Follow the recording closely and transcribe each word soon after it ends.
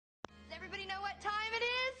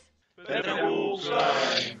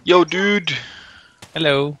Yo, dude.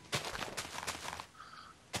 Hello.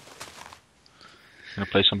 Gonna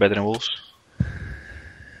play some Better Than Wolves?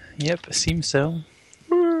 Yep, seems so.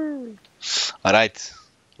 Alright,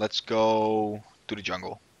 let's go to the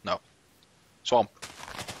jungle. No. Swamp.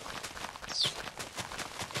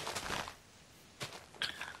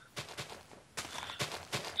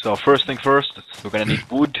 So first thing first, we're gonna need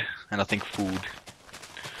wood and I think food.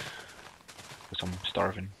 Because I'm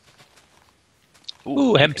starving.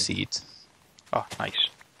 Ooh, hemp chicken. seed. Oh, nice.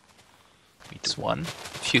 It's one.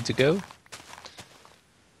 Few to go.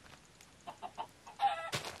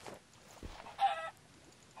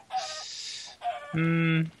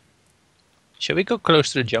 Shall we go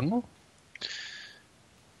close to the jungle?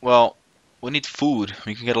 Well, we need food.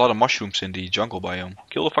 We can get a lot of mushrooms in the jungle biome.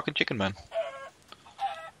 Kill the fucking chicken, man.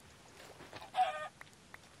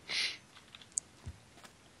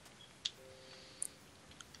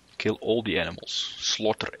 Kill all the animals.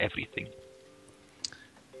 Slaughter everything.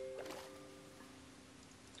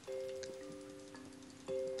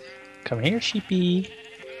 Come here, sheepy.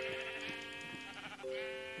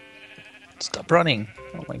 Stop running.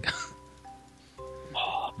 Oh my god.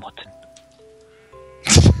 Oh, mutton.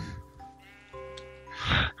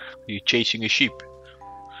 Are you chasing a sheep?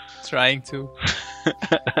 Trying to.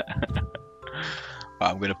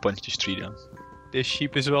 I'm gonna punch this tree down. This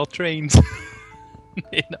sheep is well trained.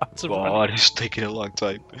 In arts of running. Oh, this is taking a long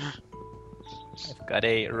time. I've got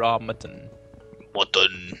a raw mutton.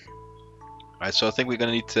 Mutton. Alright, so I think we're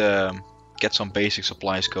gonna need to get some basic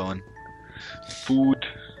supplies going. Food.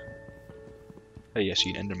 Hey, I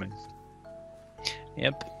see an Enderman.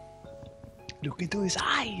 Yep. Look into his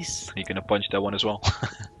eyes. You're gonna punch that one as well.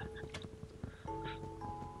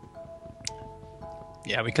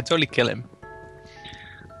 Yeah, we can totally kill him.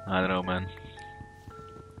 I don't know, man.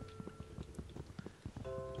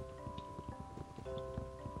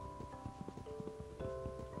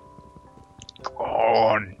 Come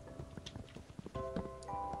on.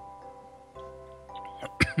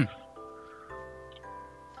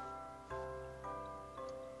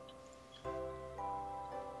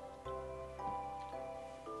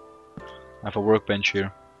 I have a workbench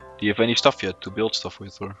here. Do you have any stuff yet to build stuff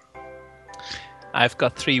with, or? I've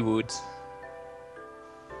got 3 wood.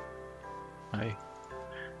 I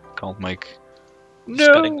can't make.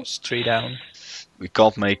 Just cutting this tree down. We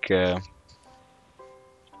can't make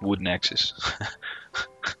wooden axes.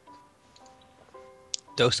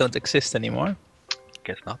 Those don't exist anymore.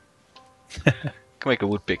 Guess not. Can make a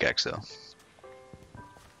wood pickaxe though.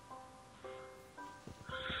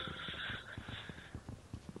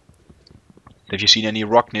 Have you seen any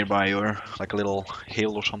rock nearby, or like a little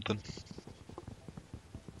hill or something?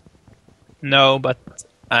 No, but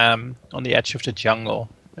on the edge of the jungle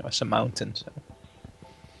there was a mountain. So.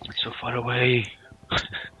 It's so far away.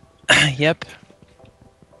 Yep.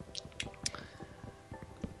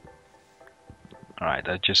 Alright,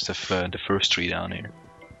 I just have the first tree down here.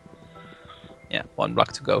 Yeah, 1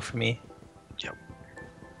 block to go for me. Yep.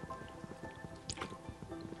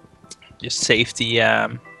 Just save the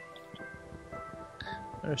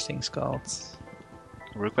what are those things called?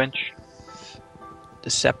 Workbench?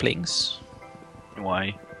 The saplings.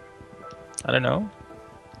 Why? I don't know.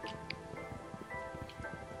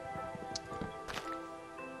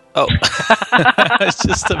 Oh, it's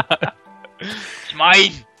just about. It's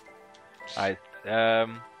mine! Alright,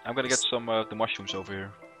 I'm gonna get some of the mushrooms over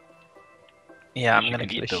here. Yeah, I'm You gonna can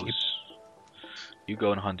kill a eat sheep those. You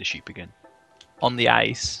go and hunt the sheep again. on the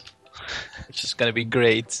ice, which is gonna be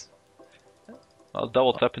great. Well,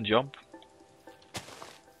 double tap and jump.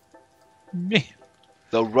 Me.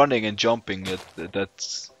 Though running and jumping,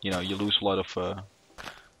 that's you know, you lose a lot of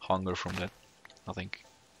hunger from that, I think.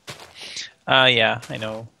 Yeah, I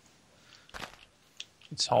know.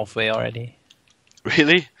 It's halfway already.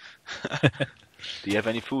 Really? Do you have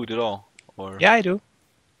any food at all? Or Yeah, I do.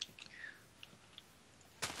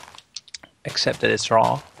 Except that it's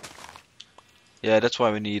raw. yeah, that's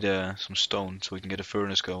why we need some stone so we can get a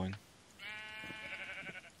furnace going.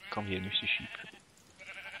 Come here, Mr. Sheep.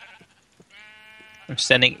 I'm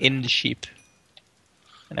standing in the sheep.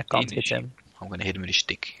 And I can't In the hit sheep. him. I'm gonna hit him with a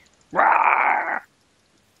stick.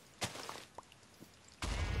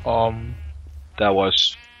 That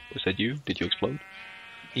was that you? Did you explode?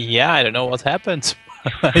 Yeah, I don't know what happened.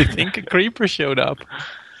 I think a creeper showed up.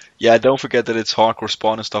 Yeah, don't forget that it's hardcore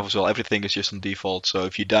spawn and stuff as well. Everything is just on default, so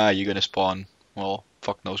if you die, you're gonna spawn, well,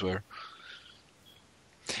 fuck knows where.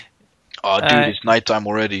 Oh, dude, it's nighttime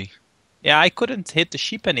already. Yeah, I couldn't hit the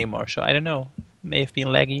sheep anymore, so I don't know. May have been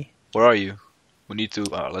laggy. Where are you? We need to.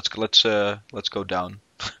 Let's go down.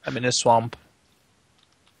 I'm in a swamp.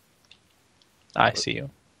 I see you.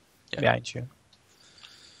 Yeah. Behind you.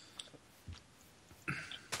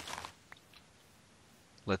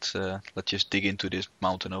 Let's just dig into this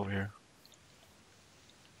mountain over here.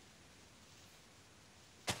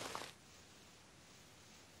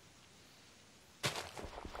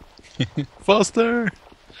 Faster!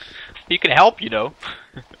 You can help, you know.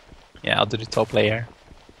 Yeah, I'll do the top layer.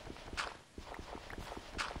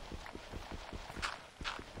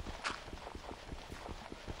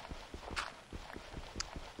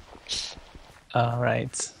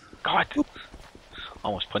 Alright. God.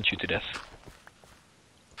 Almost punch you to death.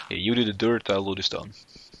 Yeah, you do the dirt, I'll do the stone.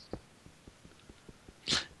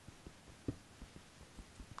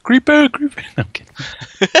 Creeper! Creeper! No, I'm kidding.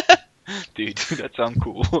 Dude, that sounds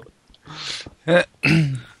cool.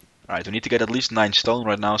 Alright, we need to get at least 9 stone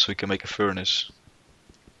right now so we can make a furnace.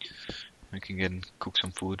 We can cook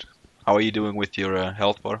some food. How are you doing with your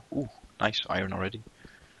health bar? Ooh, nice iron already.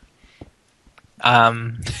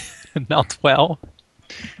 Not well.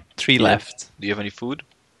 3 left. Do you have any food?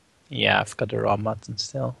 Yeah, I've got the raw mutton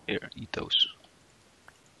still. Here, eat those.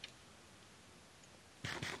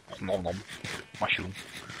 Nom nom. Mushroom.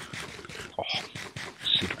 Oh,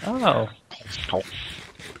 super. Oh, Oh,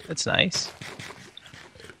 that's nice.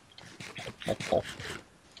 oh, oh.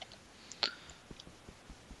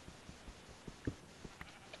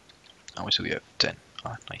 How much do we have? 10.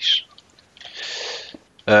 Ah, nice.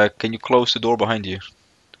 Can you close the door behind you?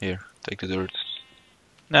 Here, take the dirt.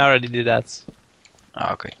 No, I already did that.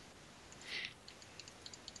 Ah, okay.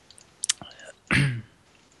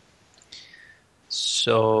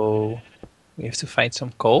 So, we have to find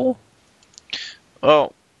some coal?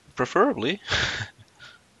 Well, preferably.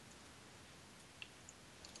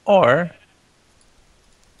 Or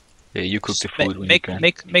Yeah, you cook the just food when you can.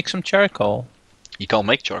 make some charcoal. You can't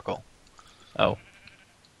make charcoal. Oh.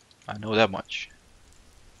 I know that much.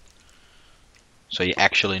 So you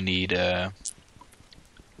actually need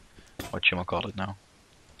whatchamacallit now?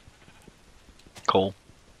 Coal.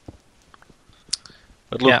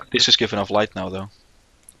 But look, Yeah. this is giving off light now though.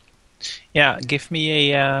 Yeah, give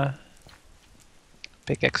me a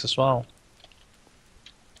pickaxe as well.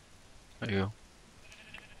 There you go.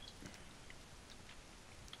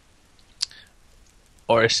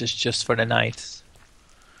 Or is this just for the night?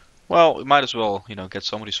 Well, we might as well, you know, get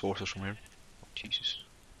some of these sources from here. Oh, Jesus.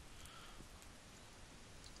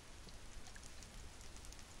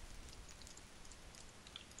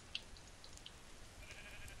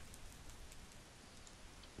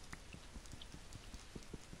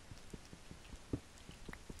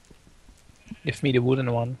 Give me the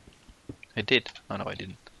wooden one. I did. Oh no, I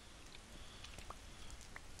didn't.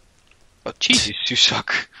 Oh, Jesus, you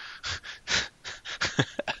suck.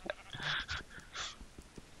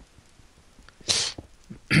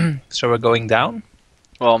 So we're going down?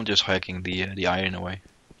 Well, I'm just hacking the iron away.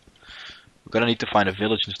 We're gonna need to find a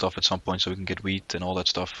village and stuff at some point so we can get wheat and all that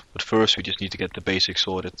stuff. But first we just need to get the basics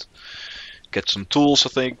sorted. Get some tools, I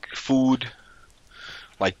think, food.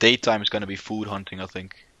 Like daytime is gonna be food hunting, I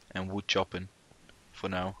think, and wood chopping for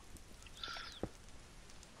now.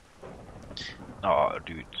 Oh,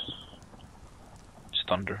 dude. It's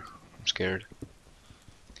thunder. I'm scared.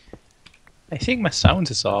 I think my sound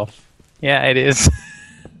is off. Yeah, it is.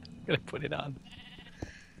 I'm gonna put it on.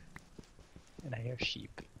 And I hear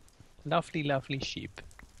sheep. Lovely, lovely sheep.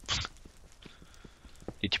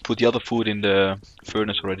 Did you put the other food in the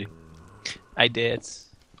furnace already? I did.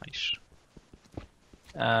 Nice.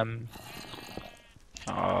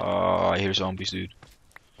 I hear zombies, dude.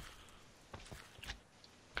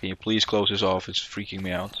 Can you please close this off? It's freaking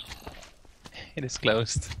me out. It is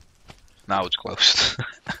closed. Now it's closed.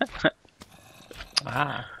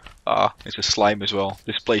 Ah. Ah, it's a slime as well.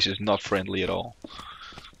 This place is not friendly at all.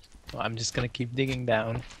 Well, I'm just gonna keep digging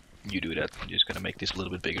down. You do that. I'm just gonna make this a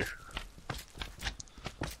little bit bigger.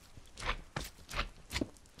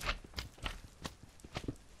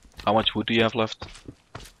 How much wood do you have left?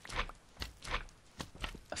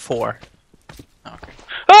 4. Okay.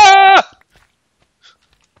 Ah!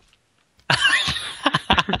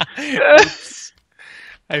 Oops.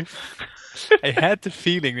 I had the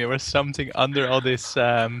feeling there was something under all this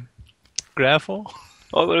gravel.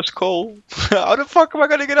 Oh, there's coal. How the fuck am I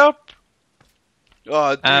gonna get up?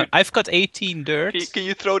 Oh, dude. I've got 18 dirt. Can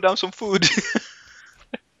you throw down some food?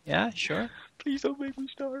 Yeah, sure. Please don't make me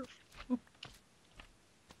starve.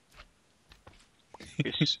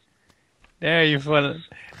 Yes. There, you've won.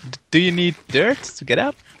 Do you need dirt to get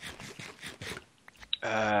up?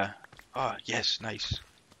 Oh, yes, nice.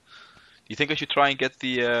 Do you think I should try and get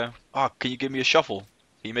the, can you give me a shovel?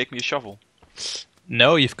 Can you make me a shovel?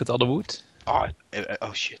 No, you've got all the wood. Oh,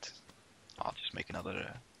 oh shit. I'll just make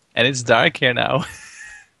another, And it's dark here now.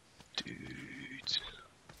 Dude.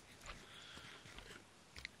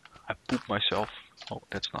 I pooped myself. Oh,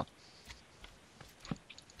 that's not.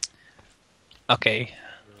 Okay.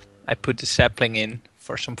 I put the sapling in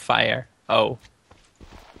for some fire. Oh.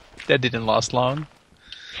 That didn't last long.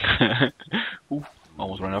 Ooh,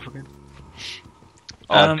 almost ran off again.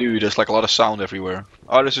 Oh, dude, there's like a lot of sound everywhere.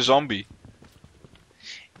 Oh, there's a zombie.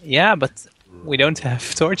 Yeah, but we don't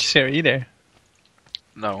have torches here either.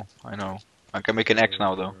 No, I know. I can make an axe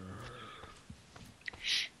now, though.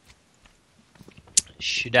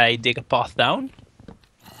 Should I dig a path down?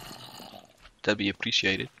 That'd be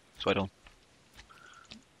appreciated. So I don't.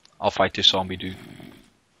 I'll fight this zombie, dude.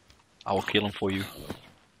 I will kill him for you.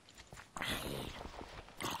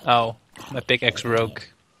 Oh, my pickaxe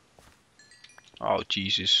broke. Oh,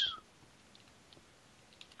 Jesus.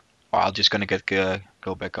 Oh, I'm just gonna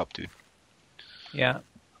go back up, dude. Yeah.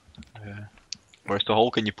 Where's the hole?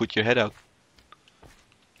 Can you put your head out?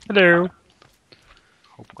 Hello.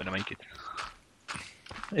 Hope I'm gonna make it.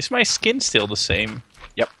 Is my skin still the same?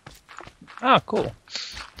 Yep. Ah, cool.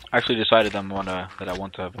 I actually decided that I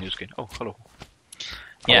want to have a new skin. Oh, hello.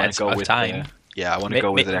 Yeah, it's about time. Yeah, I want to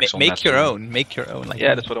go with an actual Make your own. Make your own. Like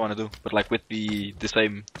yeah, that's what I want to do. But like with the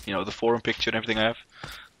same, the forum picture and everything I have.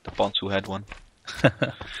 The Pantsu had one.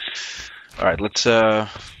 Alright, let's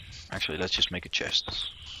just make a chest.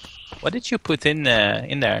 What did you put in there?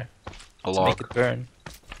 A to log. make it burn.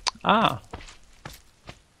 Ah.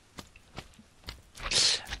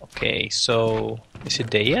 Okay, so is it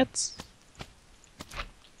day yet?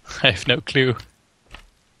 I have no clue.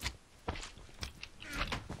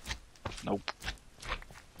 Nope.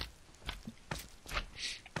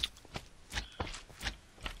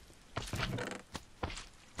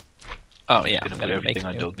 Oh yeah, Gonna I'm put gonna everything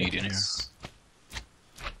make I don't need in here. things.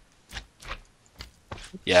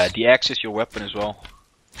 Yeah, the axe is your weapon as well.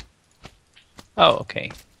 Oh,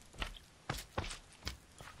 okay.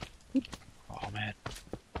 Oh man.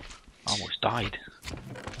 I almost died.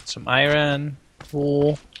 Got some iron,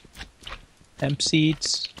 wool, hemp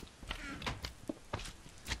seeds.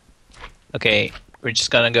 Okay, we're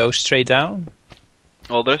just gonna go straight down.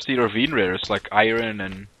 Well, there's the ravine rares like iron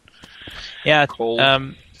and Yeah, coal.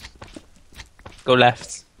 Go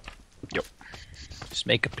left. Yep. Just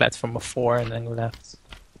make a platform of 4 and then go left.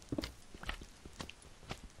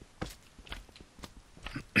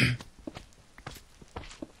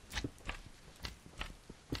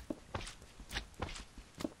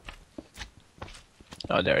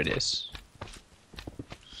 Oh, there it is.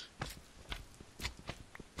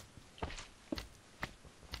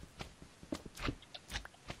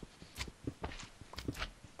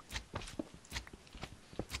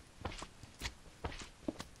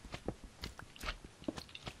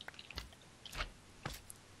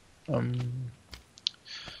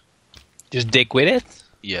 Just dig with it?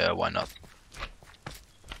 Yeah, why not?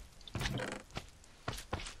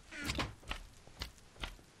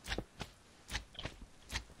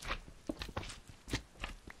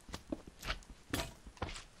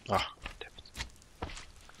 Ah, damn it.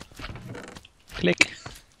 Click.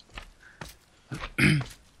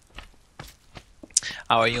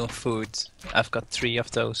 How are you on food? I've got 3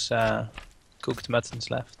 of those cooked muttons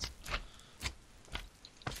left.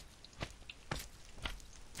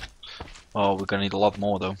 Oh, we're gonna need a lot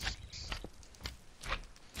more though.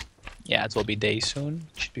 Yeah, it will be day soon.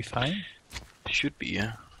 Should be fine. Should be,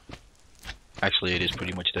 yeah. Actually, it is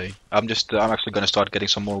pretty much day. I'm actually gonna start getting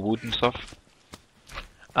some more wood and stuff.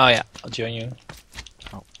 Oh yeah, I'll join you.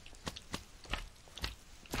 Oh.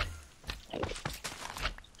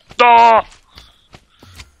 Ah!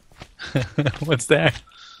 What's there?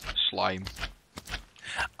 Slime.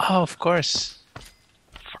 Oh, of course.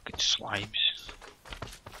 Fucking slimes.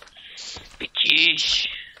 Bitches.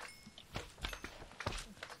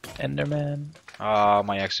 Enderman. Ah,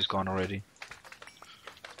 my axe is gone already.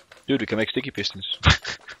 Dude, we can make sticky pistons.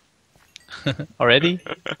 Already?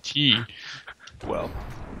 Gee. Well.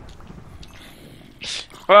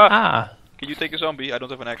 Ah! Can you take a zombie? I don't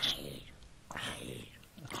have an axe.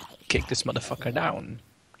 Kick this motherfucker down.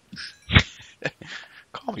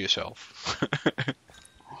 Calm yourself.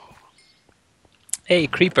 Hey,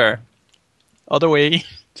 creeper. Other way.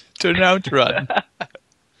 Turn around to run.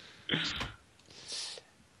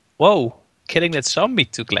 Whoa. Killing that zombie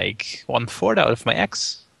took like 1/4 out of my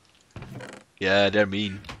axe. Yeah, they're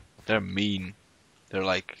mean. They're mean. They're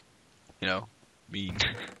like, mean.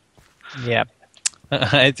 Yeah.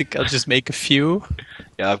 I think I'll just make a few.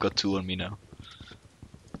 Yeah, I've got 2 on me now.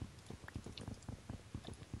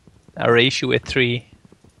 I'll raise you with 3.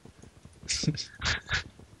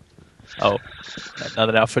 Oh. Not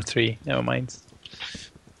enough for 3. Never mind.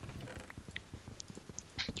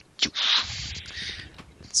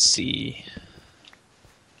 see.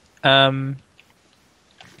 Like,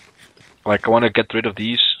 I want to get rid of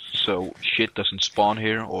these so shit doesn't spawn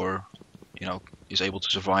here or, is able to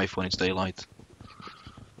survive when it's daylight.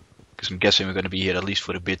 Because I'm guessing we're going to be here at least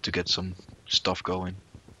for a bit to get some stuff going.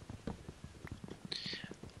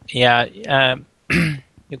 Yeah, you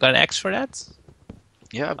got an axe for that?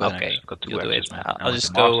 Yeah, I've got an Okay, axe. I've got 2 you do axes, it. man. I'll I'm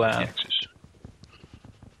just like a go master of the axes.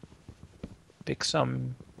 pick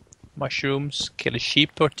some mushrooms, kill a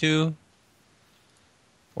sheep or 2.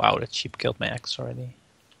 Wow, that sheep killed my axe already.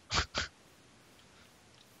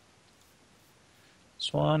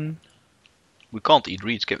 This one. We can't eat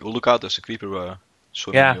reeds. Look out, there's a creeper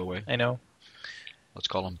swimming your way. I know. Let's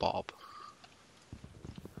call him Bob.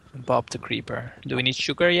 Bob the creeper. Do we need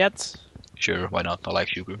sugar yet? Sure, why not? I like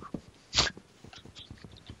sugar.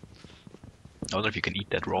 I wonder if you can eat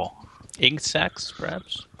that raw. Ink sacks,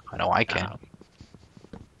 perhaps? I know I can.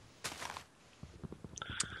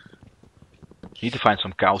 Need to find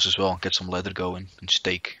some cows as well, get some leather going, and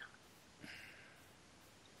steak.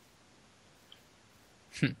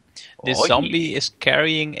 This Oi. zombie is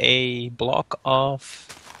carrying a block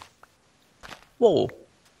of wool.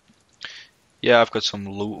 Yeah, I've got some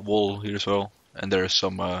wool here as well, and there's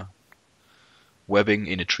some webbing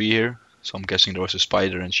in a tree here, so I'm guessing there was a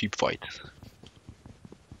spider and sheep fight.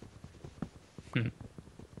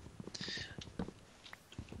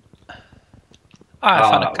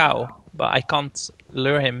 I found a cow, but I can't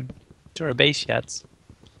lure him to our base yet.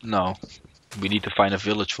 No, we need to find a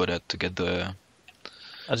village for that to get the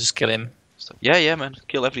I'll just kill him. stuff. Yeah, man,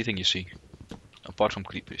 kill everything you see, apart from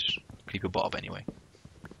creepers. Creeper Bob, anyway.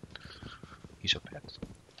 He's a pet.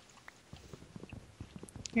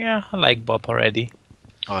 Yeah, I like Bob already.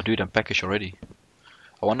 Oh, dude, I'm peckish already.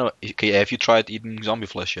 I wonder, okay, have you tried eating zombie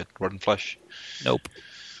flesh yet? Rotten flesh? Nope.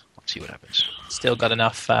 Let's see what happens. Still got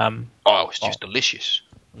enough. Oh, it's just delicious.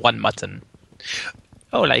 1 mutton.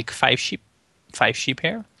 Oh, like 5 sheep. 5 sheep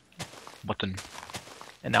here. Mutton.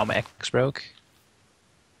 And now my axe broke.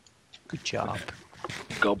 Good job.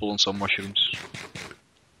 Gobble on some mushrooms.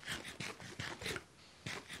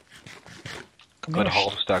 Come Got a here.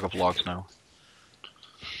 half stack of logs now.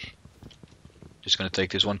 Just gonna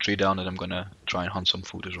take this one tree down and I'm gonna try and hunt some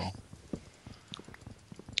food as well.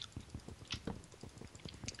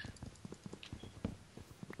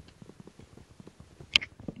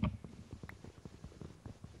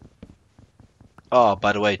 Oh,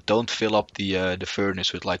 by the way, don't fill up the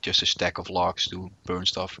furnace with like just a stack of logs to burn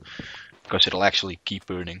stuff, because it'll actually keep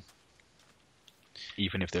burning,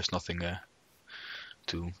 even if there's nothing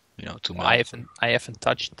to Well, melt. I haven't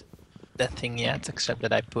touched that thing yet, except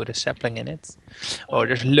that I put a sapling in it. Oh,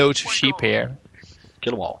 there's loads of sheep here.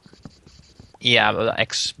 Kill them all. Yeah, but the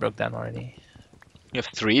axe broke down already. You have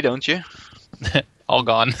 3, don't you? All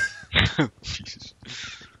gone. Jesus.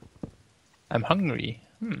 I'm hungry.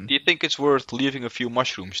 Do you think it's worth leaving a few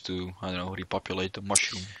mushrooms to, I don't know, repopulate the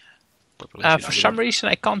mushroom population? For some reason,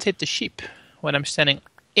 I can't hit the sheep when I'm standing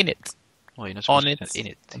in it, Well, you're not on supposed to it, stand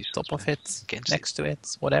in it. on You're top supposed of to it, stand against next to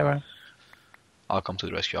it, whatever. I'll come to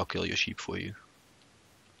the rescue. I'll kill your sheep for you.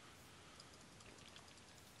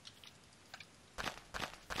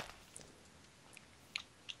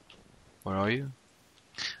 Where are you?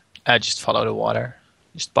 I just follow the water.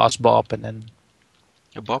 Just past Bob and then...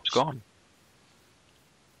 Your Bob's gone.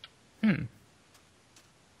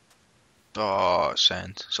 Oh,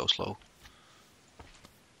 sand. So slow.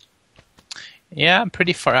 Yeah, I'm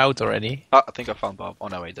pretty far out already. Ah, I think I found Bob. Oh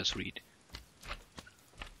no, wait, that's Reed.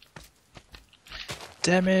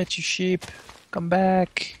 Damn it, you sheep. Come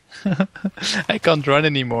back. I can't run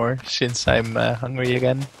anymore since I'm hungry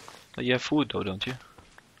again. You have food though, don't you?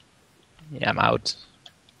 Yeah, I'm out.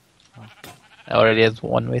 I already had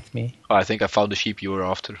one with me. Oh, I think I found the sheep you were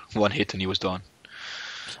after. One hit and he was done.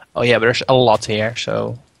 Oh yeah, but there's a lot here,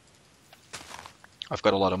 so... I've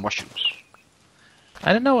got a lot of mushrooms.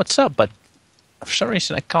 I don't know what's up, but for some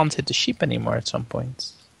reason I can't hit the sheep anymore at some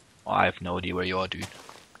point. Oh, I have no idea where you are, dude.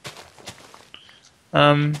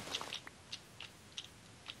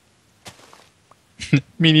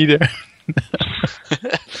 Me neither.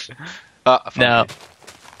 Ah, I found No. you.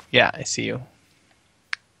 Yeah, I see you.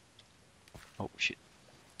 Oh shit.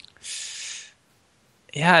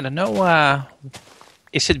 Yeah, I don't know.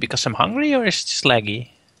 Is it because I'm hungry or is it just laggy?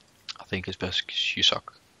 I think it's best 'cause you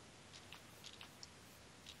suck.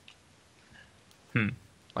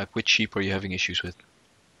 Like, which sheep are you having issues with?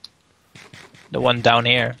 The one down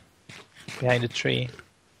here, behind the tree.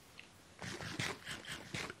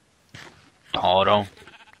 Oh, no.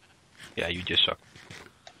 Yeah, you just suck.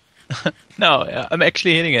 No, I'm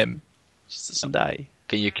actually hitting him. Just doesn't die.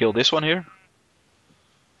 Can you kill this one here?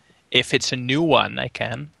 If it's a new one, I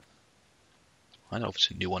can. I don't know if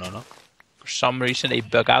it's a new one or not. For some reason they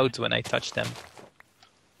bug out when I touch them.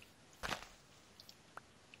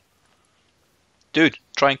 Dude,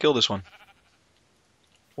 try and kill this one.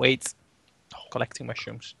 Wait. Collecting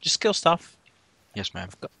mushrooms. Just kill stuff. Yes, ma'am.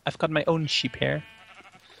 I've got my own sheep here.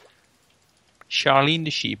 Charlene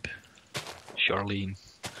the sheep. Charlene.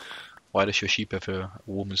 Why does your sheep have a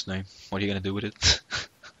woman's name? What are you gonna do with it?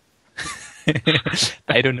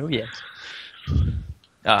 I don't know yet.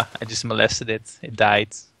 I just molested it. It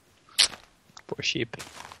died. Poor sheep.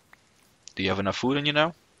 Do you have enough food on you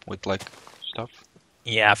now? With like stuff?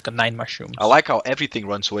 Yeah, I've got 9 mushrooms. I like how everything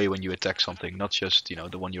runs away when you attack something, not just,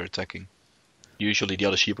 the one you're attacking. Usually the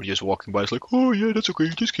other sheep are just walking by, it's like, oh yeah, that's okay,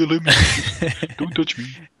 just kill him. Don't touch me.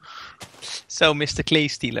 So, Mr. Clay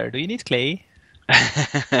Stealer, do you need clay?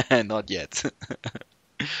 Not yet.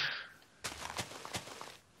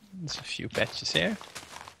 There's a few patches here.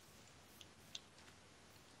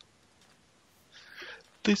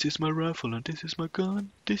 This is my rifle and this is my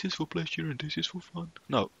gun. This is for pleasure and this is for fun.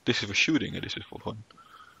 No, this is for shooting and this is for fun.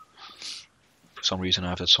 For some reason I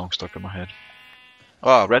have that song stuck in my head.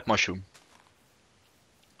 Ah, red mushroom.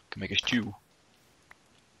 Can make a stew.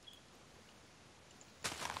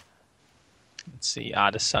 Let's see.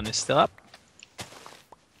 The sun is still up.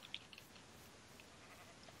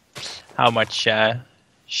 How much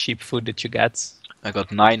sheep food did you get? I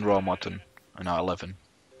got 9 raw mutton and now 11.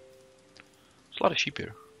 There's a lot of sheep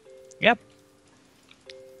here. Yep.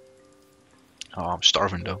 Oh, I'm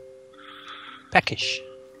starving though. Peckish.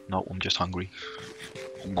 No, I'm just hungry.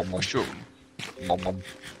 Mushroom.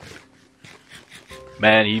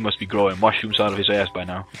 Man, he must be growing mushrooms out of his ass by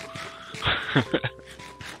now.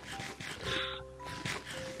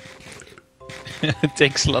 It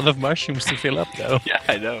takes a lot of mushrooms to fill up though. Yeah,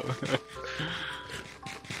 I know.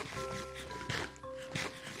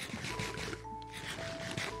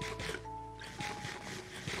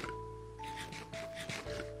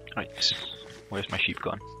 Right, where's my sheep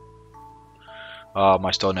gone? My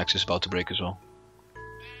stone axe is about to break as well.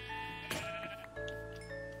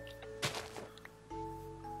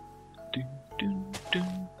 Dun, dun,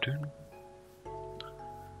 dun, dun.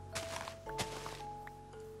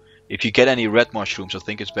 If you get any red mushrooms, I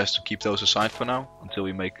think it's best to keep those aside for now, until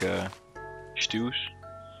we make stews.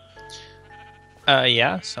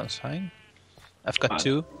 Yeah, sounds fine. I've got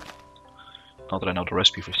 2. Not that I know the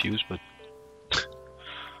recipe for stews, but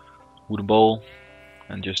wooden bowl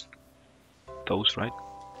and just those, right?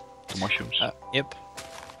 The mushrooms. Yep.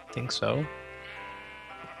 Think so.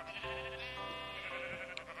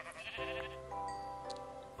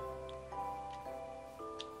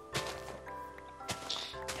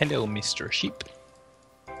 Hello, Mr. Sheep.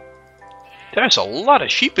 There's a lot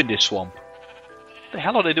of sheep in this swamp. What the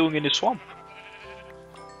hell are they doing in this swamp?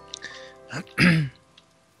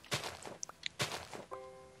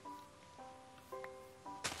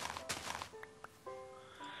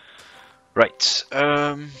 Right.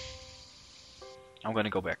 I'm gonna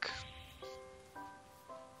go back.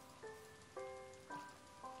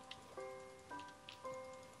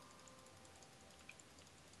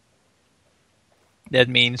 That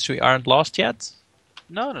means we aren't lost yet?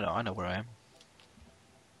 No, I know where I am.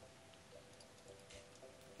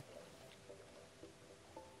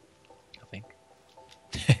 I think.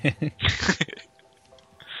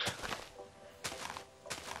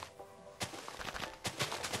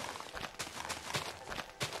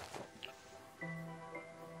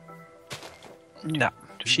 No,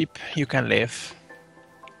 sheep, you can live.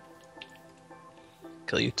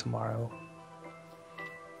 Kill you tomorrow.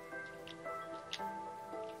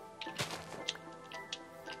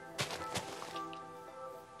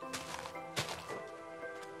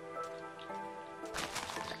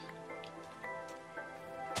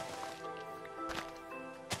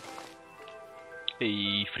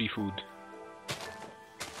 Hey, free food.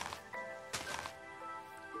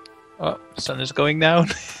 Oh, sun is going down.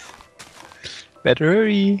 Better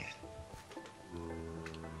hurry.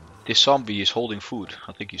 This zombie is holding food.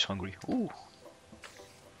 I think he's hungry. Ooh.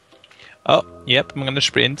 Oh, yep, I'm gonna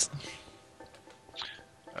sprint.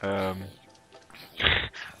 Um.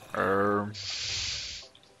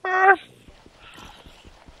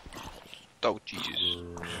 Oh, Jesus.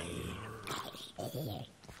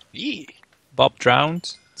 Yeah. Bob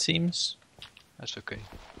drowned, it seems. That's okay.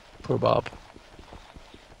 Poor Bob.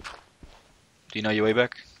 Do you know your way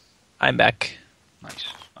back? I'm back. Nice.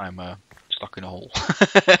 I'm stuck in a hole.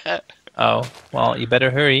 Oh, well, you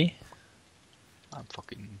better hurry. I'm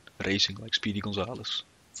fucking racing like Speedy Gonzales.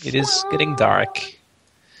 It is getting dark.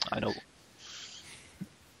 I know.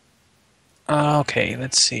 Okay,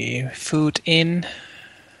 let's see. Food in.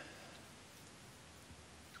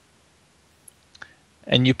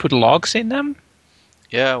 And you put logs in them?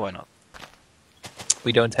 Yeah, why not?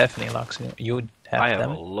 We don't have any logs in them. You have I have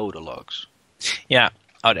them? a load of logs. Yeah.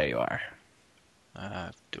 Oh, there you are. I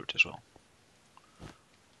have dirt as well.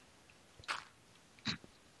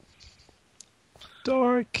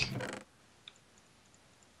 Dark.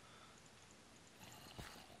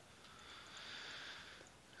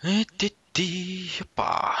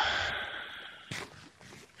 Hoppa.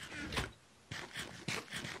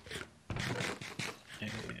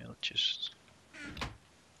 Let's just...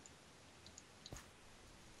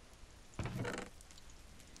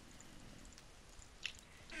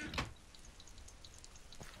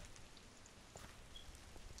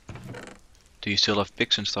 Do you still have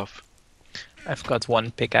picks and stuff? I've got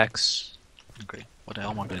one pickaxe. Okay. What the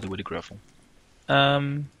hell am I gonna do with the gravel?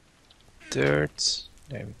 Dirt.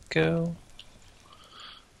 There we go.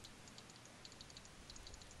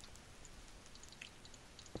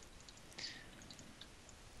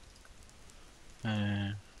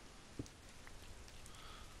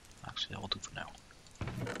 Actually, that will do for now.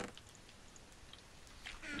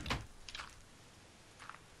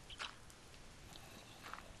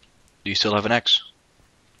 Do you still have an axe?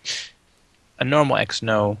 A normal axe,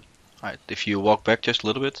 no. Alright, if you walk back just a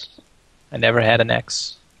little bit. I never had an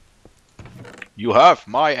axe. You have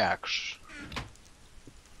my axe.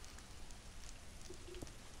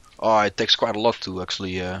 Oh, it takes quite a lot to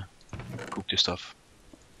actually cook this stuff.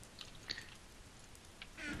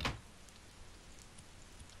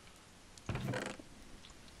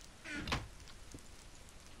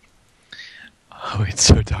 Oh, it's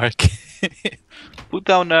so dark. Put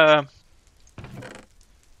down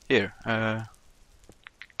here.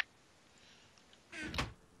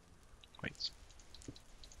 Wait.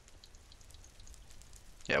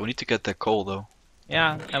 Yeah, we need to get that coal though.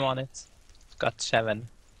 Yeah, I'm on it. I've got 7.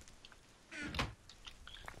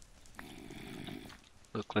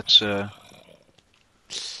 Look, let's do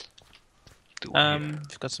one here.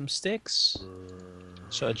 We've got some sticks.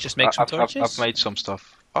 So just make some torches. I've made some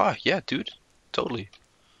stuff. Ah, yeah, dude. Totally.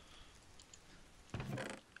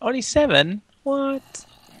 Only 7? What?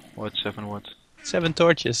 What, 7 what? 7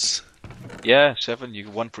 torches. Yeah, 7, you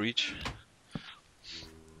 1 for each.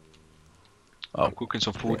 Oh. I'm cooking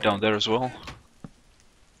some food down there as well.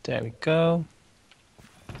 There we go.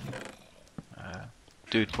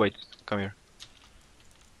 Dude, wait, come here.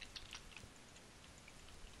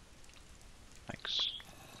 Thanks.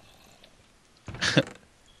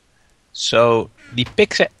 So the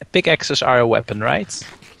pickaxes are a weapon, right?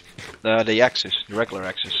 The axes, the regular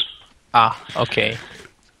axes. Ah, okay.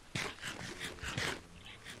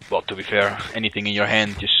 Well, to be fair, anything in your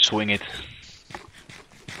hand, just swing it.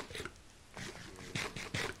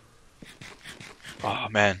 Oh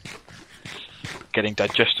man, getting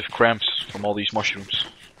digestive cramps from all these mushrooms.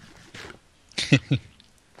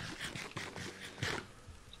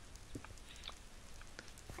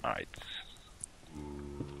 Alright.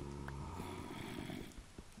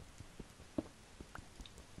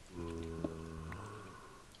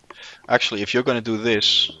 Actually, if you're gonna do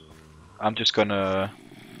this, I'm just gonna...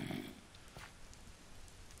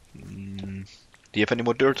 do you have any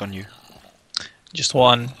more dirt on you? Just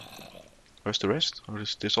 1. Where's the rest? Or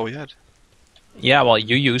is this all you had? Yeah, well,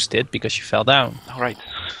 you used it because you fell down. Alright.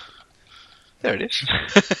 There it is.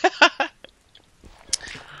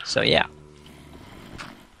 So yeah.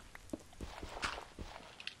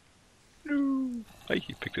 No. Hey,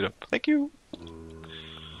 he picked it up. Thank you.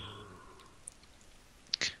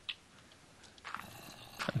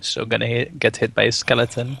 I'm so gonna get hit by a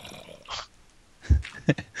skeleton.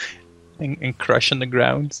 and crush on the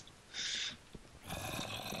ground.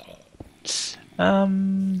 I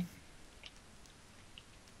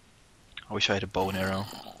wish I had a bow and arrow.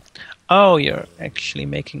 Oh, you're actually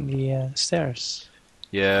making the stairs.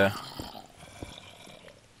 Yeah.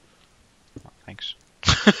 Thanks.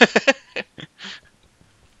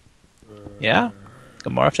 Yeah?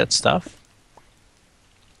 Got more of that stuff.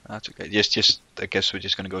 That's okay. Just I guess we're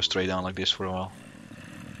just gonna go straight down like this for a while.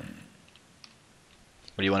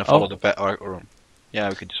 Or do you want to follow the path? Or yeah,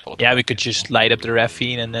 we could just follow. Yeah, we could just light up the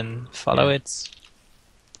ravine and then follow it.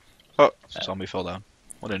 Oh, zombie fell down.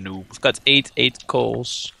 What a noob. We've got 8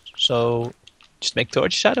 coals, so just make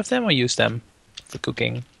torches out of them or use them for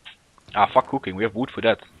cooking. Ah, fuck cooking. We have wood for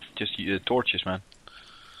that. Just torches, man.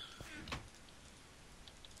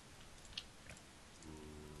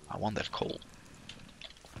 I want that coal.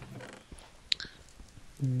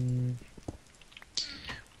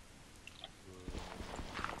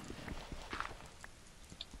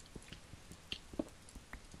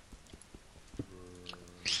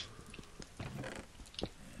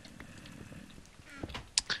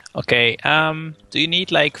 Okay, do you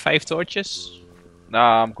need like 5 torches?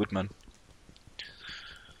 Nah, I'm good, man.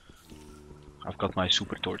 I've got my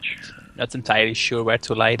super torch. Not entirely sure where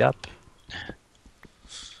to light up.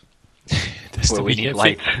 It has Where to we be need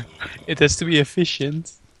light. It has to be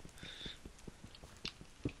efficient.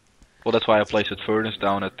 Well, that's why I placed a furnace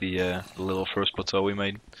down at the little first plateau we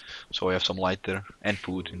made. So we have some light there and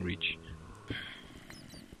food in reach.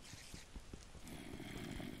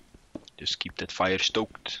 Just keep that fire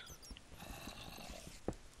stoked.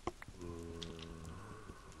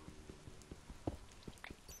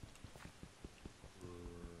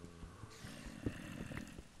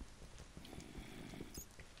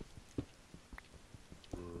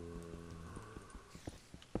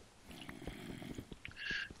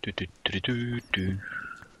 Do, do, do, do, do.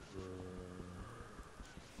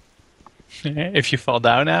 If you fall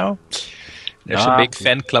down now, there's a Nah. big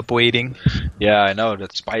fan club waiting. Yeah, I know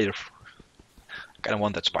that spider. I kinda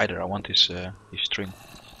want that spider. I want his string.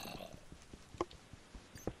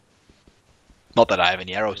 Not that I have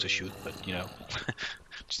any arrows to shoot, but you know,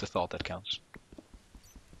 just a thought that counts.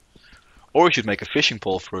 Or we should make a fishing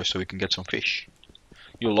pole first so we can get some fish.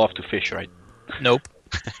 You love to fish, right? Nope.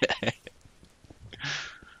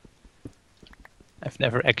 I've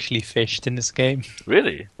never actually fished in this game.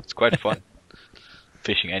 Really? It's quite fun.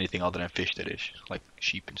 Fishing anything other than fish, that is. Like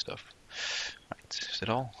sheep and stuff. Right, is that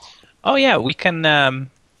all? Oh yeah, we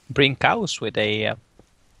can bring cows with a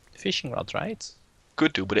fishing rod, right?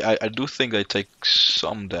 Could do, but I do think they take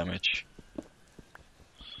some damage.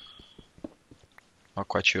 Not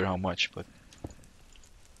quite sure how much, but...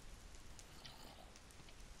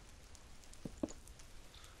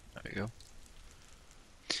 There we go.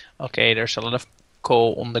 Okay, there's a lot of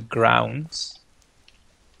coal on the ground.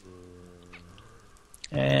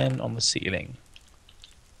 And on the ceiling.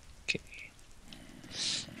 Okay.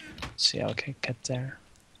 Let's see how I can get there.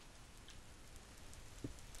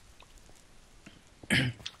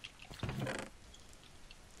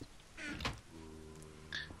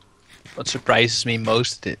 What surprises me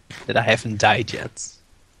most is that I haven't died yet.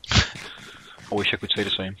 I wish I could say the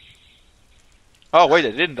same. Oh wait,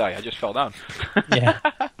 I didn't die, I just fell down. Yeah.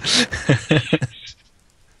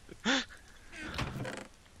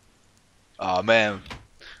 Oh man,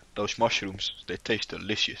 those mushrooms, they taste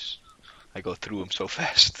delicious. I go through them so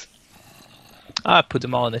fast. I put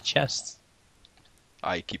them all in the chest.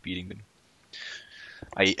 I keep eating them.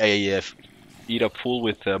 I eat up full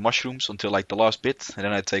with mushrooms until like the last bit, and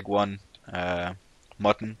then I take one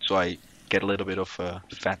mutton, so I get a little bit of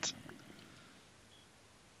fat.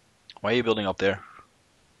 Why are you building up there?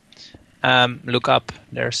 Look up.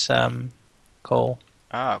 There's coal.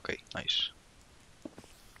 Ah, okay, nice.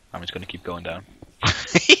 I'm just gonna keep going down.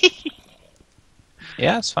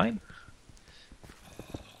 Yeah, it's fine.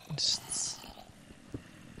 Just...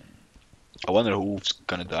 I wonder who's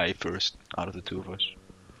gonna die first out of the two of us.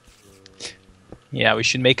 Yeah, we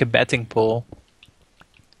should make a betting pool.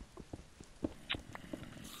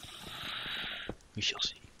 We shall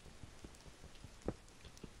see.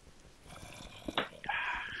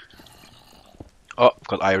 Oh, I've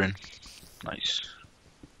got iron. Nice.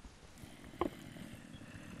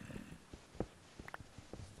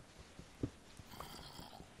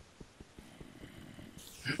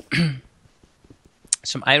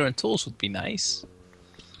 Some iron tools would be nice.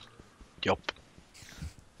 Yup.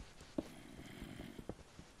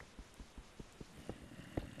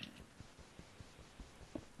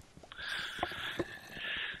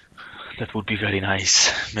 That would be very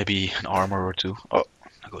nice. Maybe an armor or two. Oh,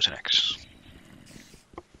 there goes an axe.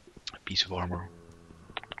 A piece of armor.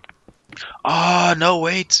 Ah, no,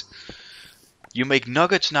 wait. You make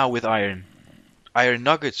nuggets now with iron. Iron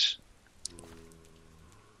nuggets.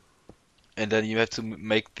 And then you have to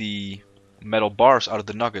make the metal bars out of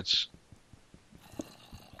the nuggets.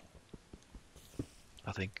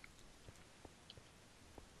 I think.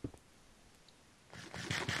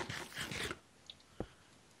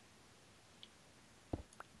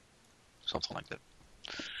 Something like that.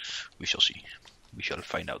 We shall see. We shall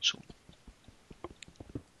find out soon.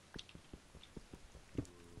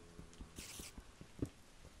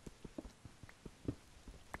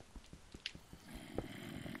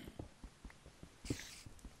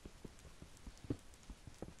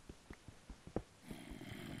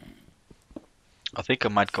 I think I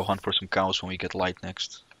might go hunt for some cows when we get light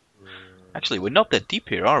next. Actually, we're not that deep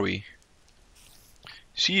here, are we?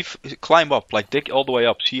 See if climb up, like dig all the way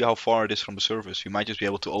up, see how far it is from the surface. We might just be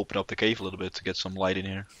able to open up the cave a little bit to get some light in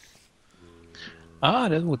here. Ah,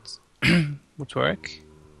 that would would work.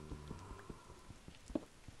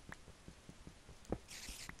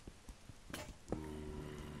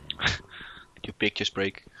 Did your pick just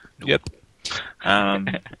break? Yep.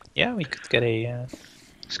 Yeah, we could get a...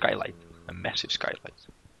 Skylight. A massive skylight.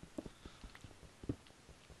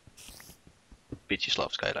 Bitches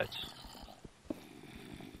love skylights.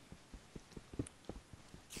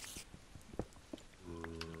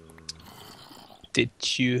 Did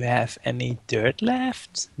you have any dirt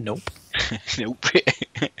left? Nope. Nope.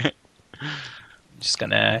 Just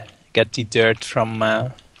gonna get the dirt from...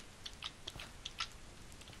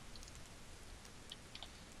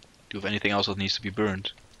 Do you have anything else that needs to be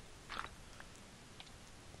burned?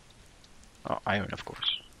 Oh, iron, of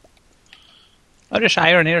course. Oh, there's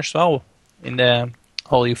iron here as well. In the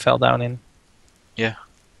hole you fell down in. Yeah.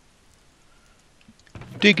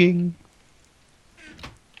 Digging.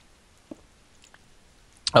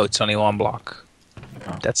 Oh, it's only one block.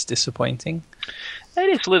 Oh. That's disappointing. It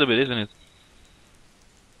is a little bit, isn't it?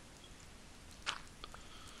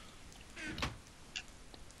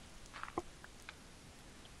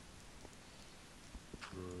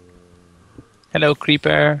 Hello,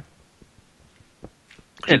 Creeper.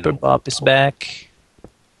 Creeper Hello. Bob is back.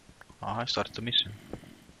 Oh, I started to miss him.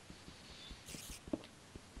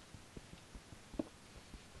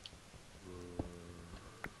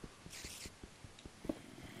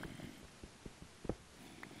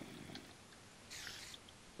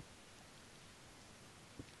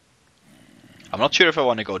 I'm not sure if I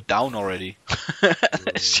want to go down already.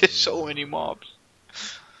 There's just so many mobs.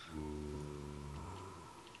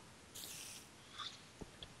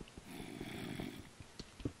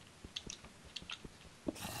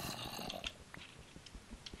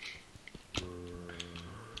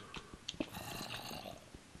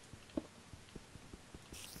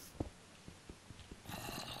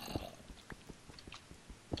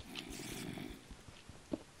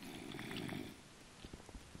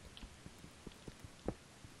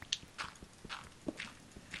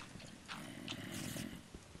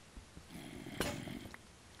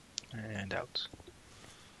 And out.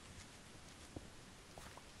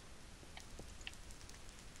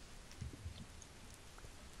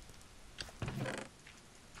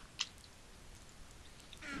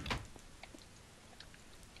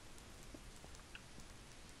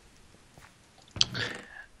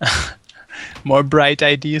 More bright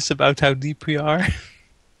ideas about how deep we are.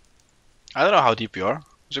 I don't know how deep you are.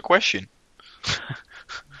 It's a question.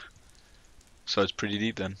 So it's pretty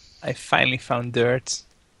deep then. I finally found dirt.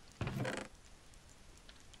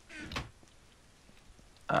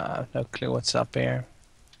 No clue what's up here.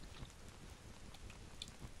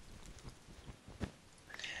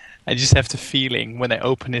 I just have the feeling when I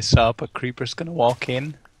open this up, a creeper's gonna walk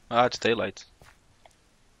in. Ah, it's daylight.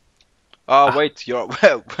 Oh, wait, you're...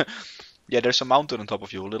 Yeah, there's a mountain on top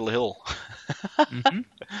of you, a little hill. Mm-hmm.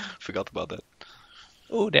 Forgot about that.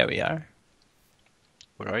 Oh, there we are.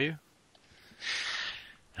 Where are you?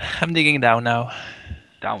 I'm digging down now.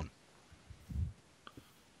 Down.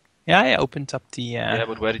 Yeah, I opened up the... Yeah,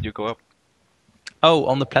 but where did you go up? Oh,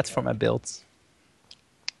 on the platform I built.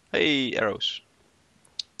 Hey, arrows.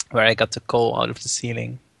 Where I got the coal out of the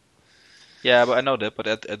ceiling. Yeah, but I know that, but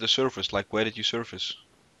at the surface, like, where did you surface?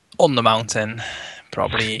 On the mountain.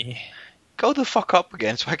 Probably... Go the fuck up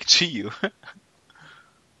again so I can see you.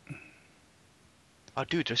 Oh,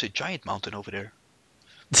 dude, there's a giant mountain over there.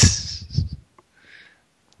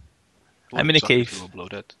 I'm in a cave. Will blow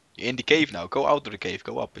that. You're in the cave now. Go out of the cave.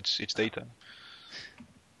 Go up. It's daytime.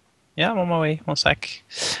 Yeah, I'm on my way. 1 sec.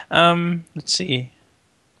 Let's see.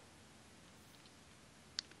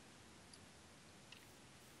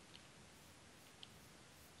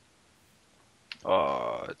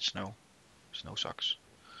 Oh, it's snow. Snow sucks.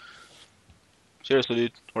 Seriously,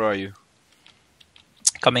 dude, where are you?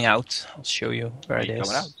 Coming out. I'll show you where Are it you is.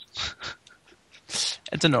 coming out?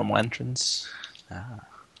 At the normal entrance. Ah,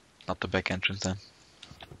 not the back entrance then.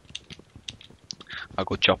 I'll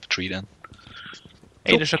go chop a tree then.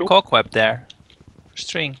 Hey, there's a cobweb there.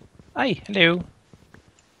 String. Hi, hello.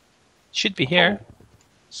 Should be here.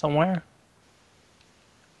 Somewhere.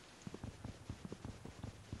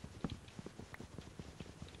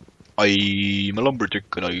 I'm a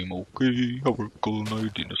lumberjack and I'm okay. I work all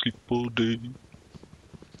night and I sleep all day.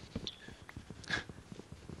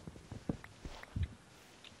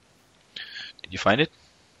 Did you find it?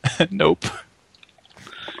 Nope.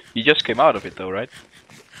 You just came out of it though, right?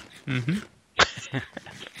 Mm-hmm.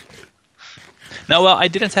 No, well, I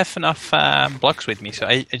didn't have enough blocks with me, so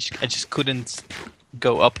I just couldn't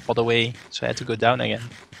go up all the way, so I had to go down again.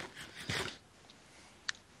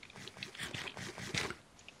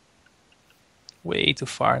 Way too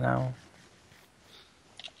far now.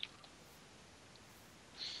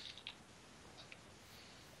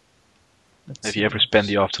 Have you ever spent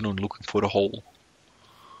the afternoon looking for a hole?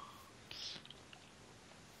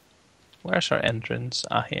 Where's our entrance?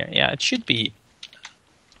 Ah, here. Yeah, it should be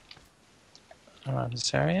around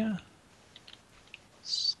this area.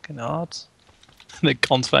 It's kind of odd. I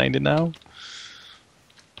can't find it now.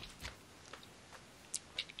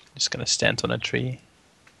 Just gonna stand on a tree.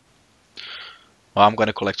 Well, I'm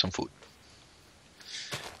gonna collect some food.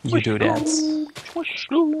 You do that.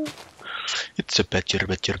 Mushroom. It's a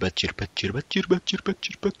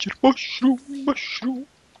mushroom, mushroom.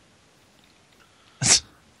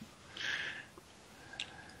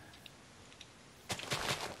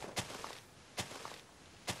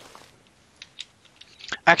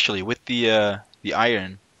 Actually, with the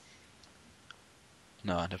iron.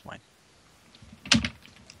 No, never mind.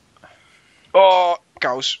 Oh,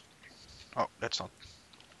 cows. Oh, that's not.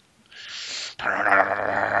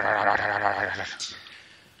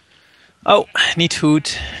 Oh, I need food.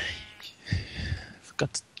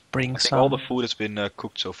 Forgot to bring I think some. all the food has been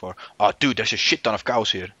cooked so far. Oh, dude, there's a shit ton of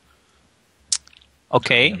cows here.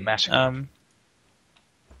 Okay. Massacre.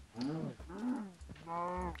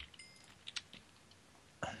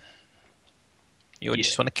 You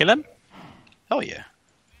just want to kill him? Hell yeah.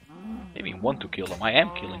 Maybe want to kill them. I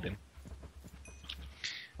am killing them.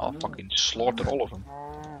 I'll fucking slaughter all of them.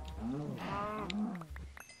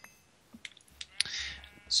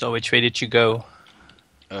 So which way did you go?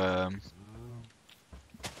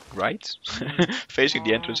 Right? Facing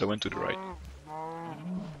the entrance, I went to the right.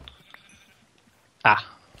 Ah.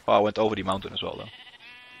 Oh, I went over the mountain as well,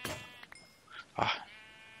 though. Ah.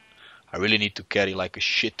 I really need to carry like a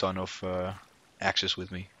shit ton of axes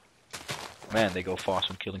with me. Man, they go fast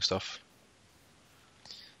when killing stuff.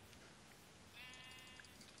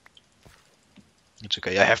 It's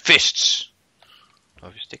okay, I have fists! Do I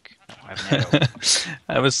have a stick? No, I have an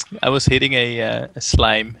arrow. I was hitting a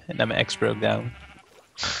slime and then my axe broke down.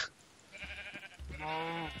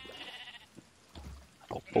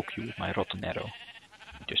 I'll poke you with my rotten arrow.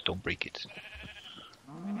 Just don't break it.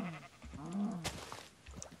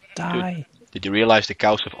 Die. Dude, did you realize the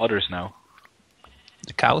cows have udders now?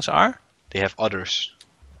 The cows are? They have udders.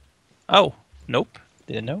 Oh, nope.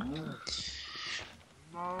 Didn't know.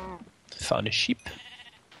 Found a sheep.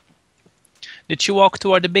 Did you walk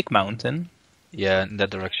toward the big mountain? Yeah, in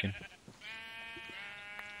that direction.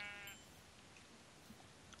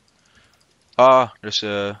 Ah, there's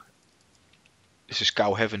a... This is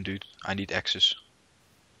cow heaven, dude. I need axes.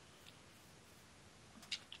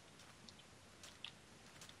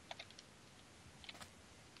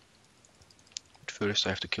 But first I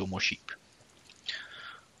have to kill more sheep.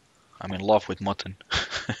 I'm in love with mutton.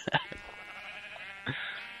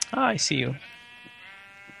 Ah, I see you.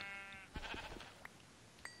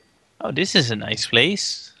 Oh, this is a nice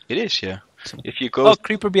place. It is, yeah. If you go... Oh,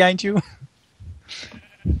 creeper behind you.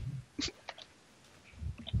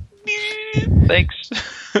 Thanks.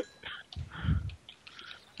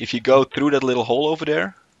 If you go through that little hole over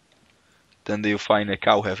there, then you'll find a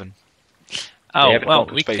cow heaven. Oh, well,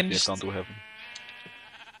 we can just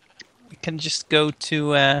go to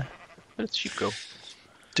Where did sheep go?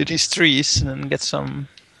 to these trees and then get some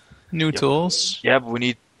new tools. Yeah, but we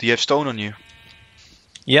need... Do you have stone on you?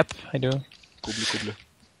 Yep, I do. Koebele, koebele.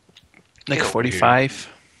 Like Get over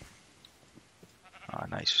 45. Ah,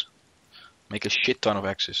 nice. Make a shit ton of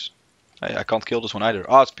axes. I can't kill this one either.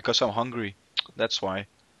 Ah, it's because I'm hungry. That's why.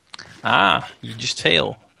 Ah, you just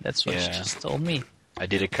fail. That's what you Yeah. just told me. I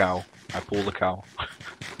did a cow. I pulled a cow.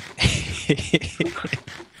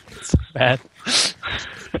 It's bad.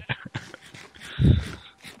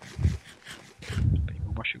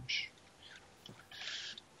 More mushrooms.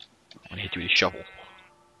 I'm gonna hit you with a shovel.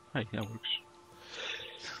 Hey, that works.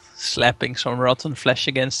 Slapping some rotten flesh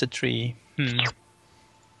against a tree.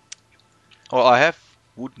 Oh, I have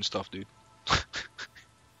wood and stuff, dude.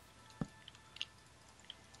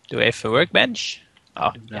 Do I have a workbench?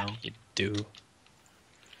 Oh, No. yeah, you do.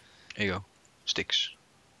 Here you go. Sticks.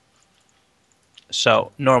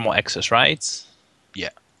 So, normal access, right? Yeah.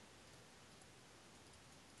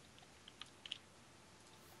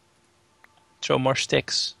 Throw more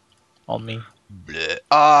sticks on me. Bleh.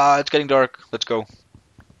 Ah, it's getting dark. Let's go.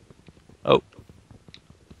 Oh.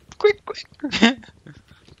 Quick, quick.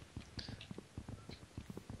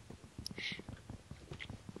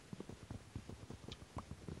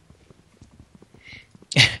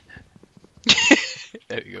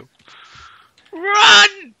 There you go.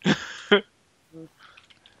 Run!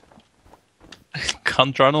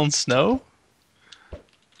 Can't run on snow?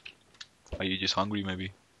 Are you just hungry,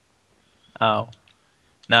 maybe? Oh.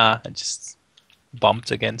 Nah, I just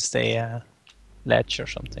bumped against a ledge or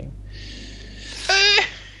something.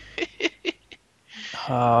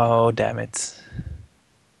 Oh, damn it.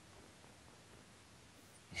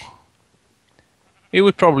 We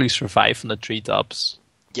would probably survive on the treetops.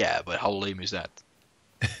 Yeah, but how lame is that?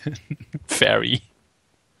 Very.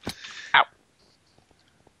 Ow.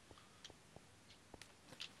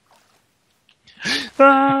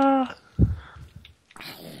 Ah!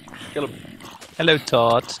 Kill him. Hello,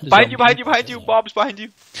 Todd. The Behind you, zombie. behind you, behind you! Bob's behind you!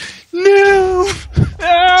 No!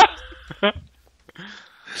 Ah!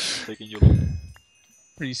 Taking you long.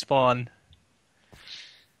 Respawn.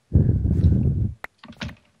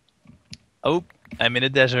 Oh, I'm in a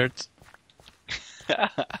desert.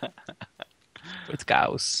 With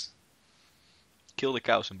cows. Kill the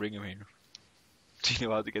cows and bring him here. Do you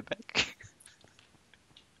know how to get back?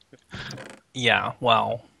 Yeah,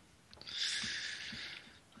 well.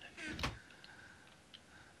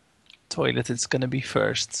 Toilet is gonna be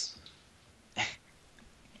first.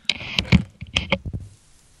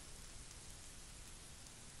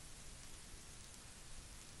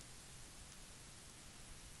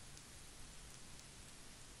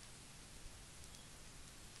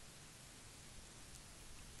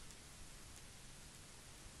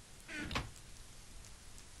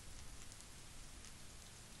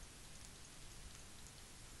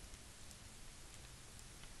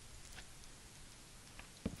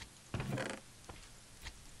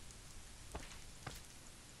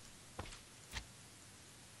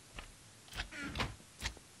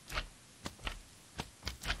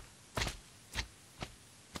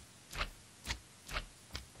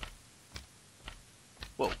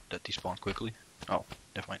 Whoa, that despawned quickly. Oh,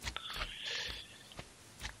 never mind.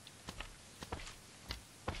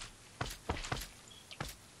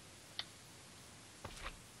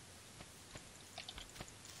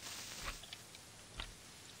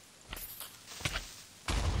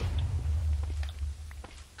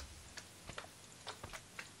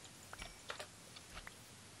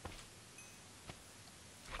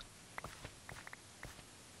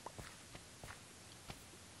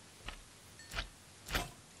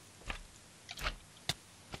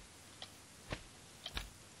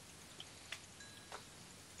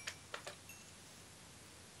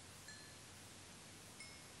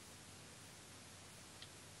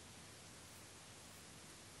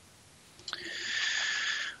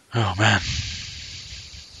 Oh man.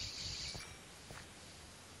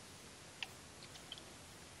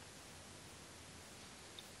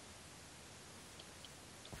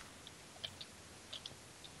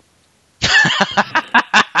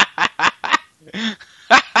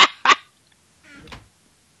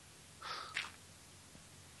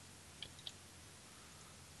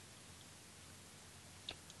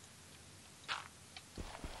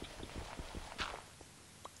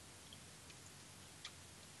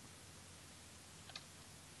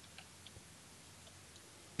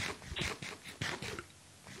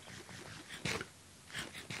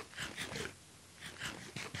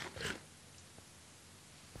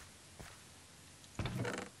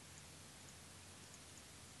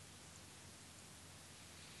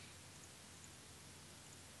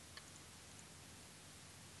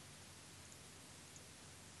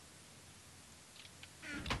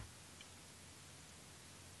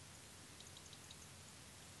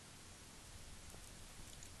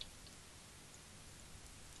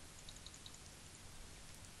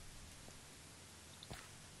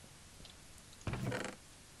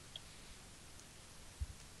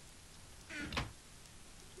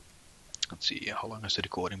 Let's see, how long has the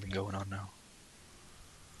recording been going on now?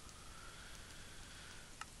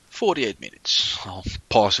 48 minutes. I'll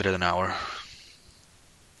pause it at an hour.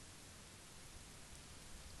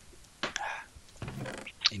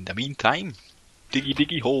 In the meantime, diggy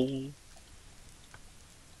diggy hole.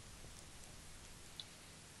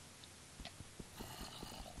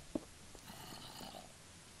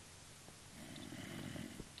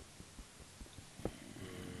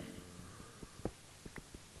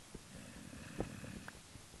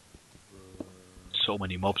 So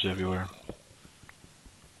many mobs everywhere.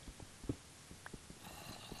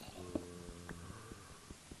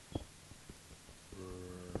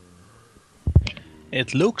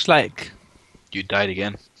 It looks like You died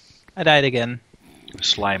again. I died again.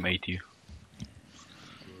 Slime ate you.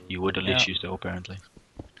 You were delicious Yeah. though, apparently.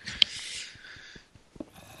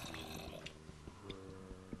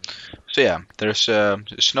 So yeah, there's a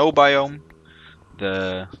snow biome,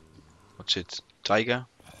 the what's it, taiga,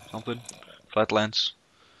 something, flatlands,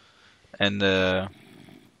 and the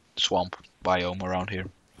swamp biome around here.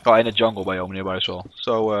 Oh, and a jungle biome nearby as well.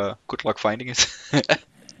 So good luck finding it.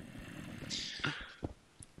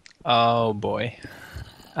 Oh boy.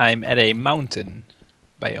 I'm at a mountain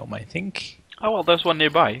biome, I think. Oh well, there's one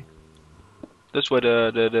nearby. That's where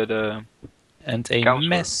the And a cows were.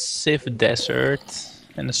 massive desert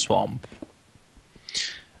and a swamp.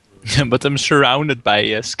 But I'm surrounded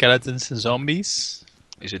by skeletons and zombies.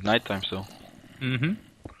 Is it nighttime still? Mm-hmm.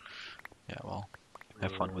 Yeah, well,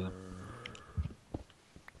 have fun with them.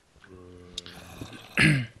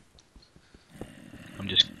 I'm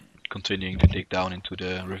just continuing to dig down into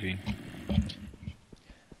the ravine.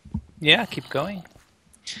 Yeah, keep going.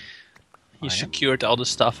 You I am. secured all the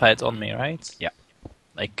stuff I had on me, right? Yeah.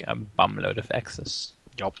 Like a bumload of access.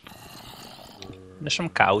 Yup. There's some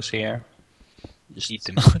cows here. Just eat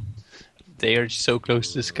them. They are so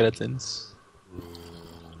close to the skeletons.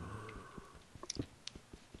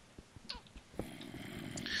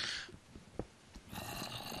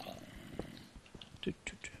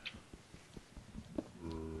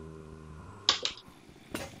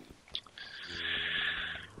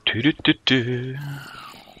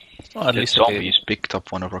 Well, at That least zombies picked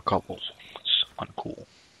up one of our couples. It's uncool.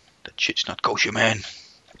 That shit's not kosher, man.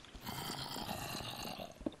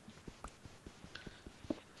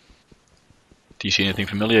 Do you see anything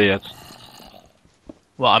familiar yet?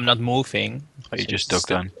 Well, I'm not moving. Oh, you so just it's dug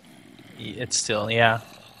down. It's still, yeah.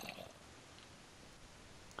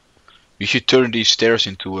 You should turn these stairs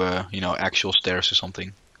into, actual stairs or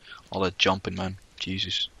something. All that jumping, man.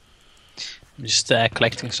 Jesus. I'm just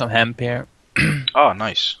collecting some hemp here. Oh,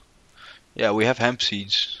 nice. Yeah, we have hemp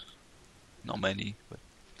seeds. Not many, but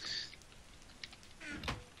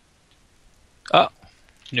Oh,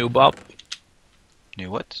 new Bob. new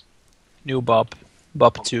what? New Bob.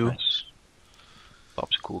 Bob Oh, 2. nice.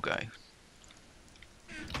 Bob's a cool guy.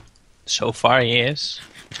 So far he is.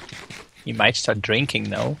 He might start drinking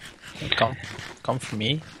though. Come for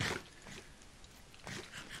me.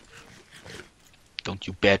 Don't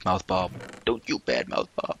you badmouth Bob. Don't you badmouth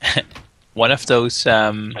Bob. One of those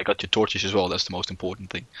I got your torches as well, that's the most important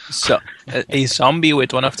thing. so a zombie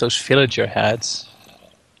with one of those villager hats.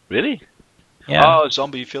 Really? Yeah. Oh,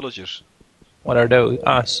 zombie villagers. What are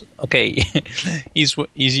those? Okay. he's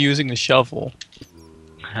using the shovel.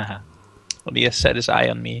 Well, he has set his eye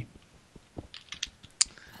on me.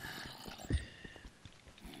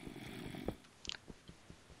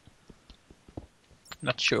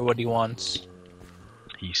 Not sure what he wants.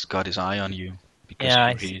 He's got his eye on you. Because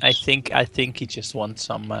Yeah, he's I think he just wants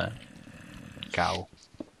some cow.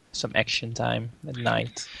 some action time at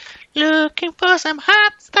night. Looking for some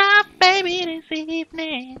hot stuff, baby, this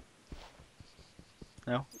evening.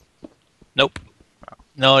 No? Nope.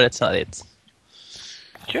 No, that's not it.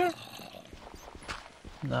 Sure.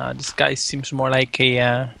 No, this guy seems more like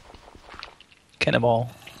a cannibal.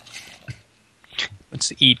 Wants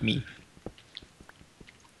to eat me.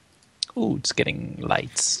 Ooh, it's getting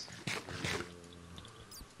lights.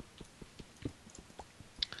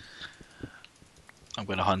 I'm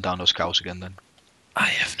gonna hunt down those cows again then. I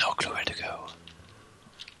have no clue where to go.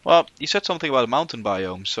 Well, you said something about a mountain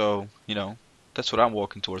biome, so, that's what I'm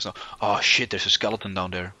walking towards now. Oh shit, there's a skeleton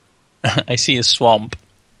down there. I see a swamp.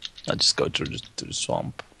 I'll just go through the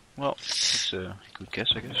swamp. Well, that's a good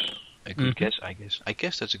guess, I guess. A good guess, I guess. I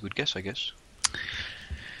guess that's a good guess, I guess.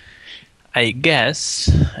 I guess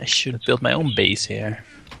I should build my own base here.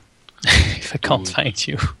 If I can't find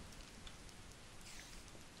you.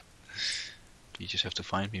 You just have to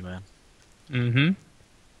find me, man. Mm-hmm.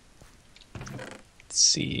 Let's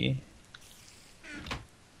see.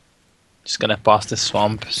 Just gonna pass the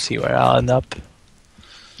swamp, see where I'll end up.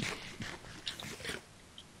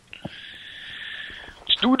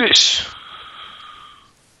 Let's do this!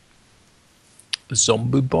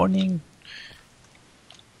 Zombie burning?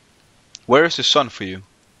 Where is the sun for you?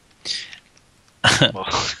 Well,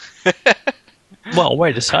 Well,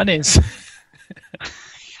 where the sun is.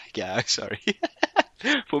 yeah, sorry.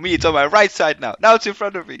 For me, it's on my right side now. Now it's in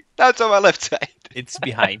front of me. Now it's on my left side. It's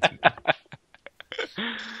behind me.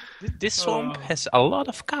 This swamp has a lot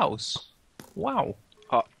of cows. Wow.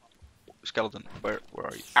 Oh, skeleton, where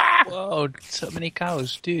are you? Ah! Whoa, so many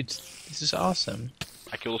cows. Dude, this is awesome.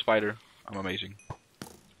 I killed a spider. I'm amazing.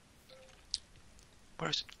 Where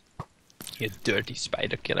is it? You dirty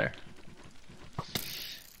spider killer. Oh,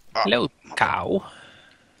 Hello, cow.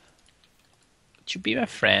 Would you be my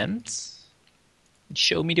friend?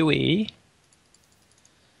 Show me the way.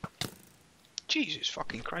 Jesus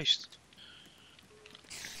fucking Christ.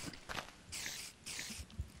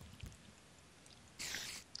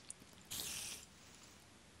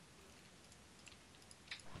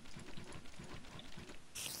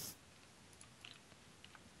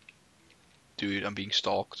 Dude, I'm being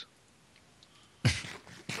stalked.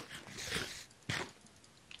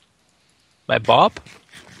 By Bob?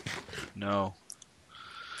 No.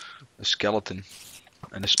 A skeleton.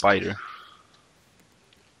 And a spider.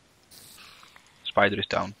 Spider is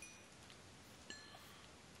down.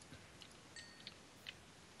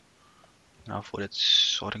 Now for that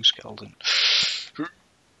sorting skeleton.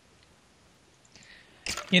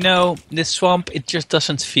 You know, this swamp, it just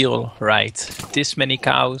doesn't feel right. This many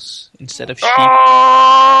cows instead of sheep.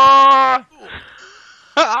 Ah!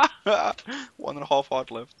 1.5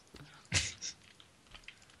 heart left.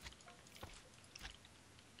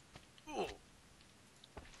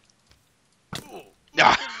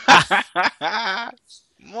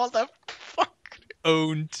 Motherfucker.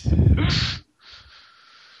 Owned.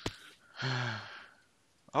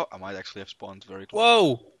 Oh, I might actually have spawned very close.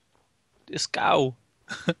 Whoa! This cow.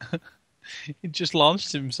 He just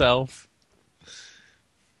launched himself.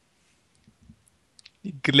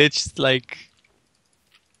 He glitched like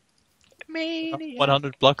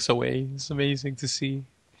 100 blocks away. It's amazing to see.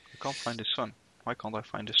 I can't find the sun. Why can't I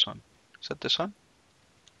find the sun? Is that the sun?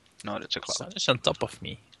 No, that's a The cloud. sun is on top of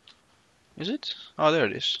me, Is it? Oh, there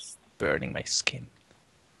it is. burning my skin.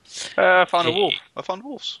 I found a Hey. wolf. I found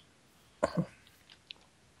wolves.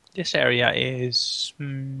 This area is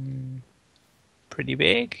pretty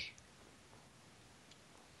big.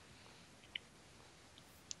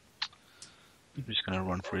 I'm just gonna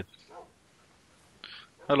run for it.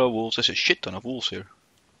 Hello, wolves. There's a shit ton of wolves here.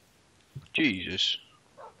 Jesus.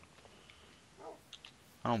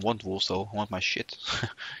 I don't want wolves though. I want my shit.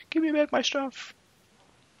 Give me back my stuff.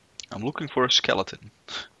 I'm looking for a skeleton.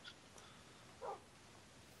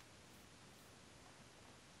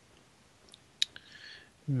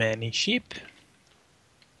 Many sheep.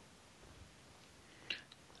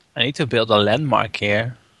 I need to build a landmark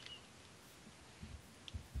here.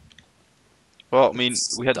 Well, I mean,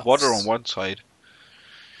 we had water Stuffs. on one side.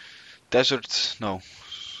 Desert, no.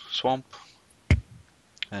 Swamp.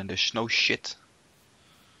 And there's no shit.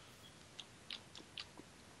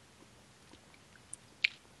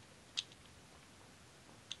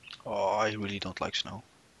 Oh, I really don't like snow.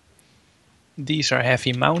 These are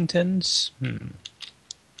heavy mountains.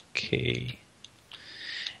 Okay.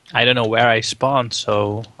 I don't know where I spawned,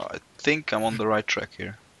 so... I think I'm on the right track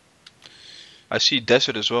here. I see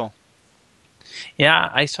desert as well. Yeah,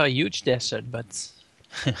 I saw a huge desert, but...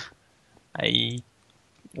 I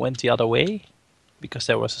went the other way because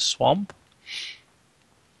there was a swamp.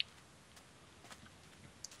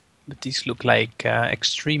 But these look like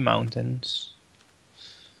extreme mountains.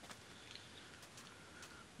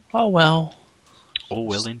 Oh well. Oh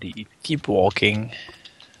well, indeed. Keep walking.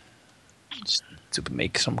 Just to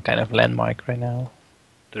make some kind of landmark right now.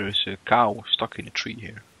 There is a cow stuck in a tree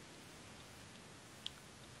here.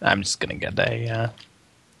 I'm just gonna get a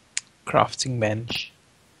crafting bench.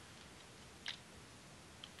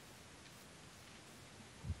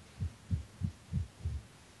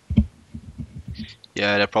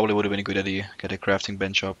 Yeah, that probably would have been a good idea. Get a crafting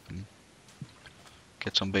bench up and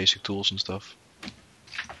get some basic tools and stuff.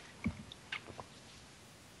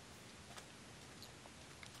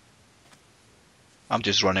 I'm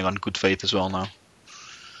just running on good faith as well now.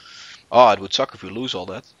 Oh, it would suck if we lose all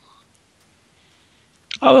that.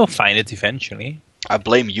 I will find it eventually. I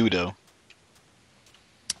blame you though.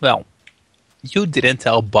 Well, you didn't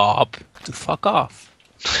tell Bob to fuck off.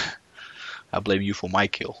 I blame you for my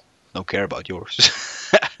kill. Don't care about yours.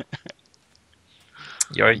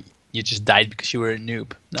 You just died because you were a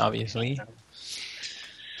noob, obviously.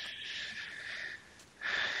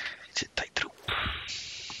 It's a tightrope.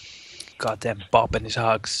 Goddamn Bob and his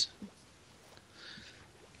hugs.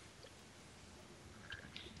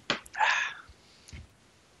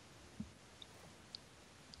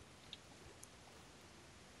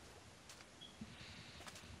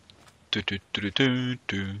 Do, do, do, do, do,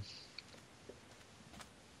 do.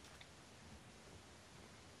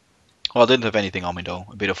 Well, I didn't have anything on me though.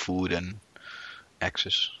 A bit of food and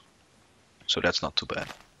axes. So that's not too bad.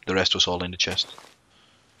 The rest was all in the chest.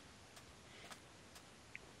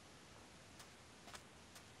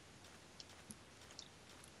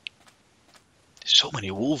 There's so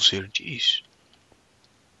many wolves here, jeez.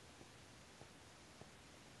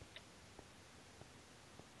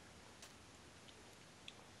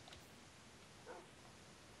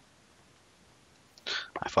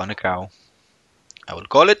 I found a cow. I will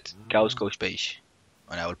call it Cowsgospace.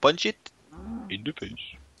 And I will punch it in the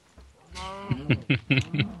face.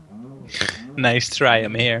 Nice try,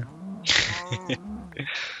 I'm here.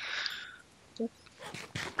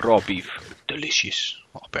 Raw beef. Delicious.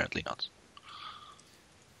 Well, apparently not.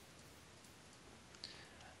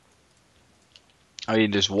 I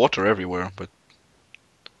mean, there's water everywhere, but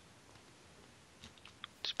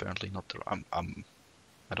it's apparently not the.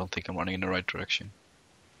 I don't think I'm running in the right direction.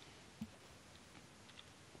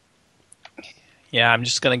 Yeah, I'm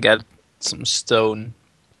just gonna get some stone,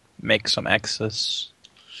 make some axes.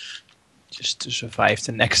 Just to survive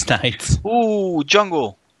the next night. Ooh,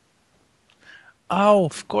 jungle. Oh,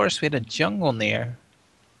 of course, we had a jungle near.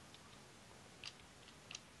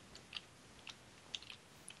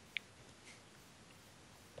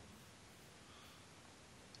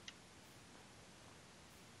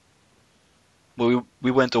 Well, we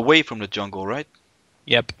went away from the jungle, right?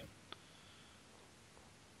 Yep.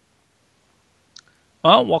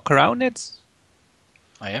 Well, walk around it.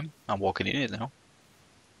 I am. I'm walking in it now.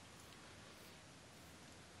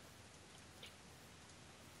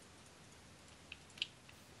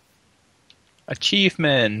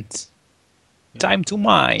 Achievement. Time to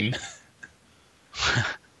mine.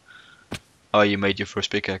 Oh, you made your first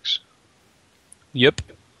pickaxe. Yep.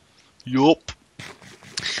 Yup.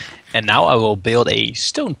 And now I will build a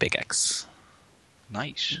stone pickaxe.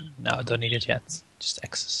 Nice. No, I don't need it yet. Just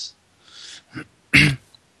axes. There's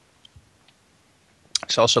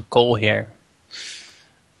also coal here.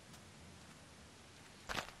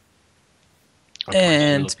 Oh, there's a little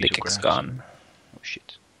And piece of pickaxe grass. gone. Oh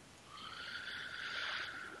shit.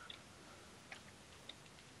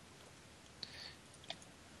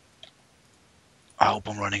 I hope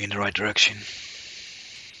I'm running in the right direction.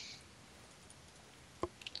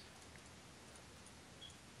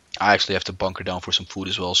 I actually have to bunker down for some food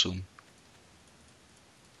as well soon.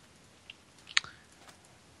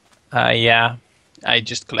 Yeah. I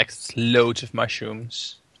just collected loads of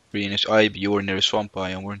mushrooms. Renus, you were near a swamp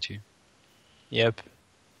biome, weren't you? Yep.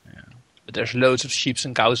 Yeah. But there's loads of sheep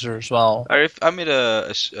and cows there as well. I'm in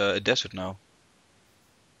a desert now.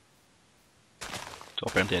 So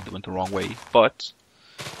apparently I went the wrong way. But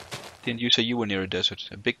didn't you say you were near a desert?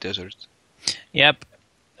 A big desert? Yep.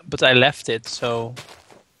 But I left it, so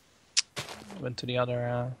I went to the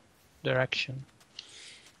other direction.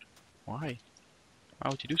 Why? Why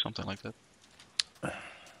would you do something like that?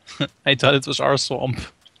 I thought it was our swamp.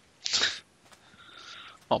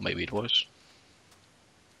 Well, maybe it was.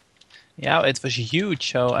 Yeah, it was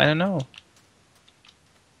huge, so I don't know.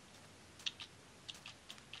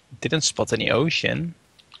 Didn't spot any ocean.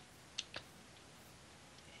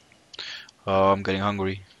 Oh, I'm getting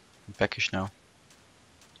hungry. I'm peckish now.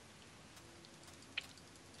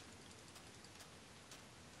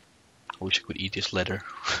 I wish I could eat this leather.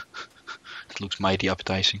 It looks mighty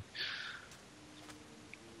appetizing.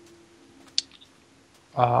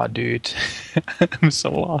 Ah, dude. I'm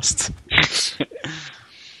so lost.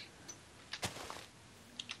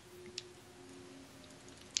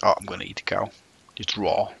 Oh, I'm gonna eat the cow. Just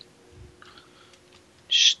raw.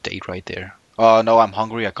 Just stay right there. Oh no, I'm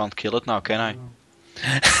hungry. I can't kill it now, can I?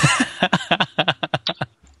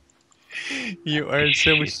 You are in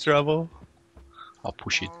so much trouble. I'll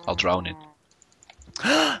push it. I'll drown it.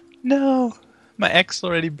 No! My axe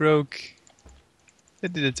already broke.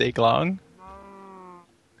 It didn't take long.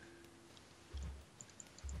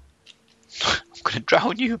 I'm gonna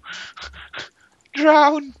drown you.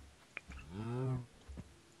 Drown.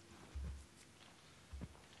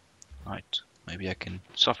 Right. Maybe I can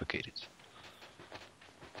suffocate it.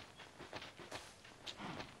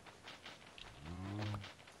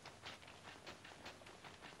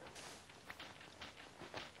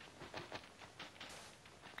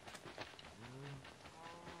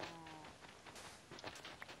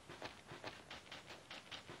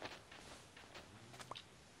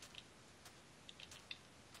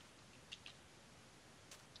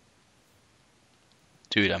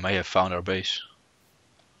 Dude, I may have found our base.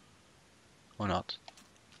 Or not.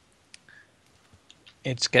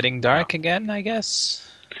 It's getting dark again, I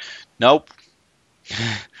guess. Nope.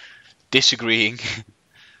 Disagreeing.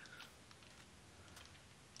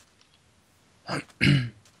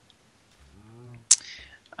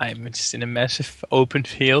 I'm just in a massive open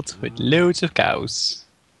field with loads of cows.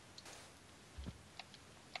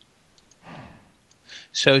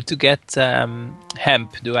 So to get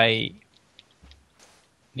hemp, do I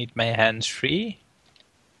need my hands free?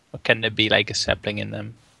 Or can there be like a sapling in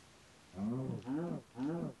them?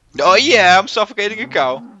 Oh yeah, I'm suffocating a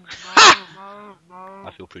cow.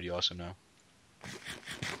 I feel pretty awesome now.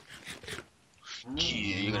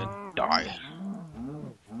 Yeah, you're gonna die.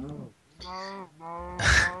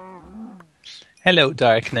 Hello,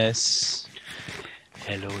 darkness.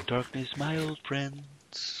 Hello, darkness, my old friend.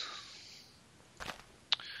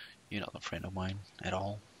 You're not a friend of mine at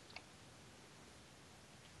all.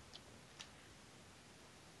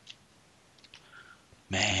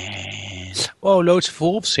 Man. Whoa, loads of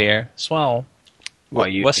wolves here as well. Why,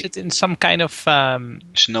 you- Was it in some kind of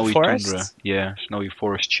Snowy forest? tundra. Yeah, snowy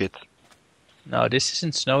forest shit. No, this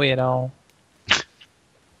isn't snowy at all.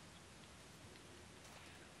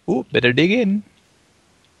 Ooh, better dig in.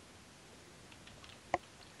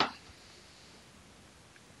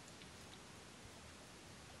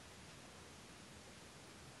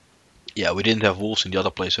 Yeah, we didn't have wolves in the other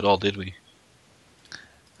place at all, did we?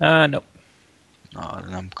 No. No,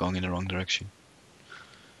 then I'm going in the wrong direction.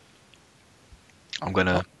 I'm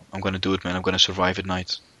gonna do it, man. I'm gonna survive at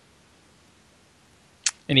night.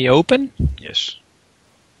 In the open? Yes.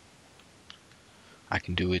 I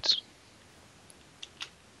can do it.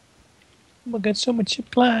 We'll get so much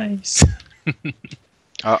supplies.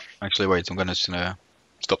 Actually, wait. I'm gonna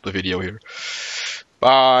stop the video here.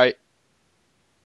 Bye.